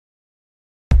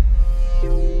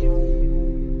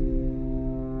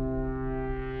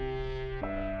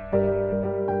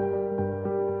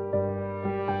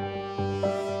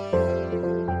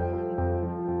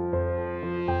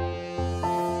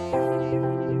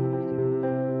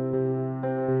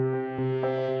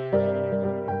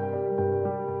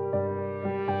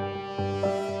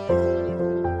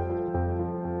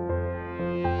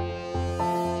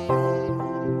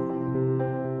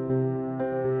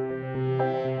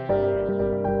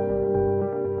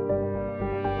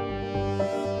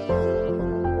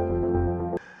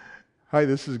Hi,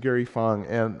 this is Gary Fong,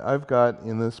 and I've got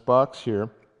in this box here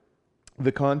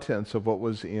the contents of what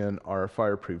was in our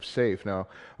fireproof safe. Now,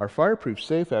 our fireproof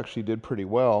safe actually did pretty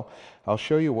well. I'll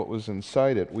show you what was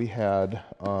inside it. We had,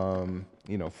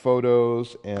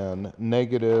 photos and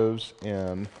negatives,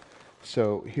 and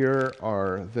so here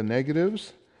are the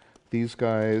negatives. These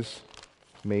guys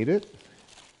made it.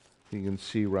 You can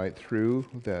see right through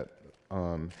that.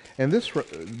 And this,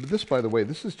 by the way,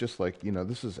 this is just like,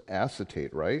 this is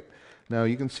acetate, right? Now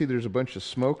you can see there's a bunch of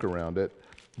smoke around it,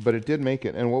 but it did make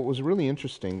it. And what was really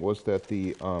interesting was that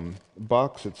the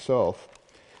box itself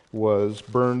was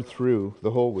burned through.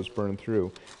 The hole was burned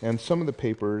through. And some of the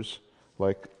papers,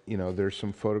 like, there's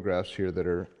some photographs here that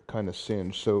are kind of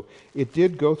singed. So it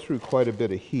did go through quite a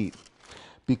bit of heat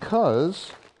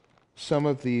because some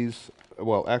of these,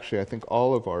 well, actually, I think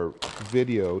all of our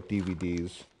video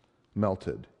DVDs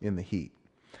melted in the heat.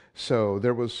 So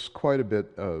there was quite a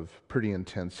bit of pretty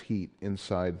intense heat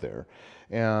inside there.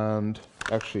 And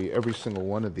actually, every single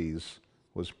one of these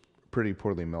was pretty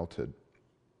poorly melted.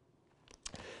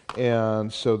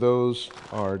 And so those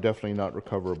are definitely not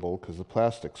recoverable because the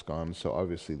plastic's gone, so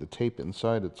obviously the tape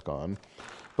inside it's gone.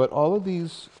 But all of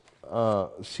these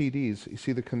CDs, you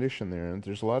see the condition there, and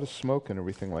there's a lot of smoke and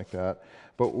everything like that.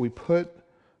 But we put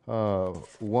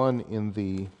one in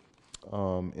the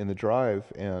drive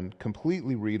and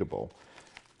completely readable,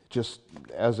 just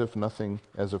as if nothing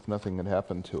had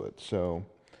happened to it. So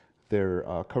they're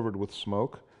covered with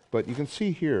smoke, but you can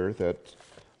see here that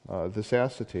this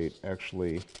acetate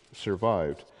actually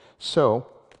survived. So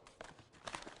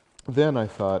then I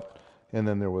thought, and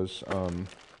then there was other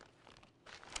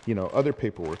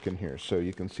paperwork in here. So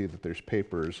you can see that there's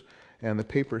papers, and the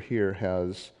paper here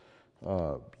has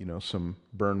some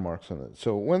burn marks on it.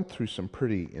 So it went through some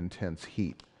pretty intense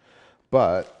heat.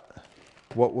 But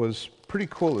what was pretty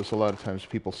cool is a lot of times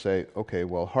people say, okay,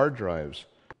 well, hard drives.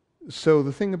 So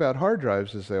the thing about hard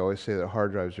drives is they always say that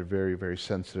hard drives are very, very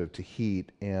sensitive to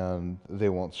heat and they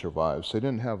won't survive. So I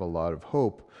didn't have a lot of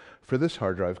hope for this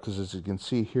hard drive because, as you can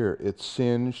see here, it's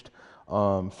singed.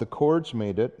 The cords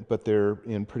made it, but they're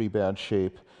in pretty bad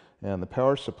shape, and the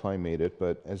power supply made it,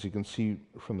 but as you can see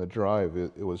from the drive,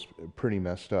 it was pretty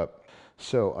messed up.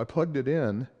 So I plugged it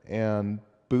in and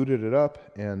booted it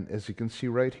up, and as you can see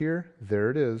right here, there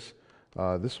it is.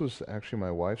 This was actually my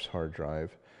wife's hard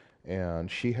drive, and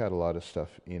she had a lot of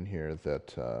stuff in here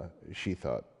that she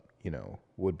thought,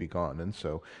 would be gone. And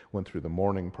so went through the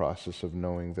mourning process of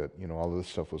knowing that, all of this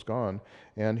stuff was gone,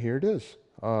 and here it is.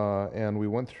 And we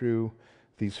went through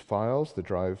these files. The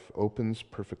drive opens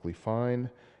perfectly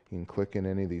fine. You can click in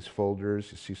any of these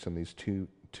folders. You see some of these two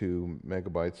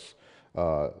megabytes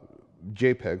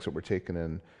JPEGs that were taken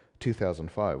in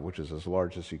 2005, which is as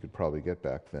large as you could probably get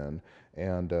back then.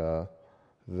 And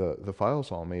the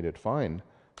files all made it fine.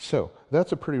 So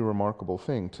that's a pretty remarkable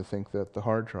thing, to think that the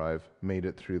hard drive made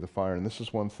it through the fire. And this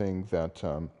is one thing that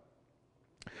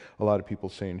a lot of people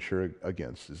say insure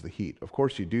against, is the heat. Of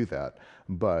course you do that,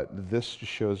 but this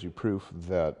just shows you proof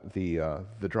that the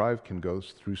drive can go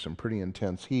through some pretty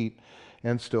intense heat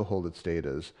and still hold its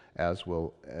data as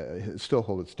will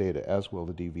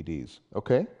the DVDs.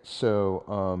 Okay,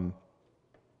 so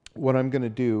what I'm going to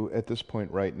do at this point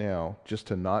right now, just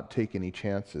to not take any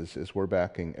chances, is we're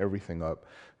backing everything up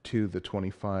to the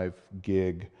 25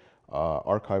 gig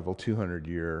archival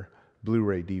 200-year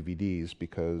Blu-ray DVDs,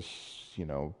 because,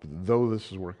 though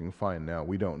this is working fine now,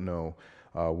 we don't know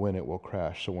when it will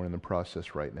crash. So we're in the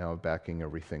process right now of backing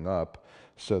everything up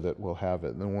so that we'll have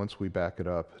it. And then once we back it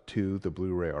up to the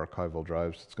Blu-ray archival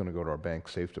drives, it's going to go to our bank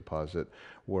safe deposit,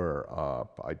 where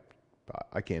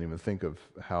I can't even think of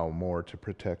how more to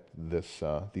protect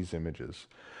these images.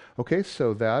 Okay,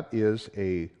 so that is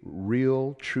a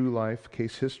real, true life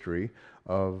case history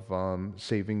of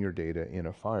saving your data in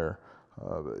a fire.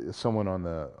 Someone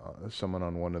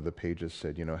on one of the pages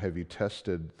said, have you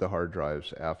tested the hard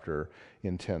drives after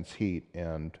intense heat?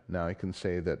 And now I can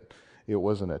say that it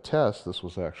wasn't a test. This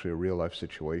was actually a real life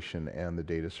situation, and the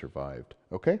data survived.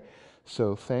 Okay,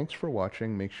 so thanks for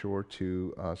watching. Make sure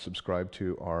to subscribe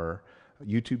to our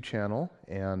YouTube channel,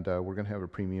 and we're going to have a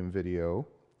premium video,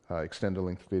 extended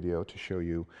length video, to show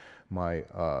you my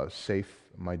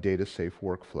data safe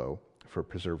workflow for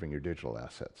preserving your digital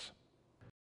assets.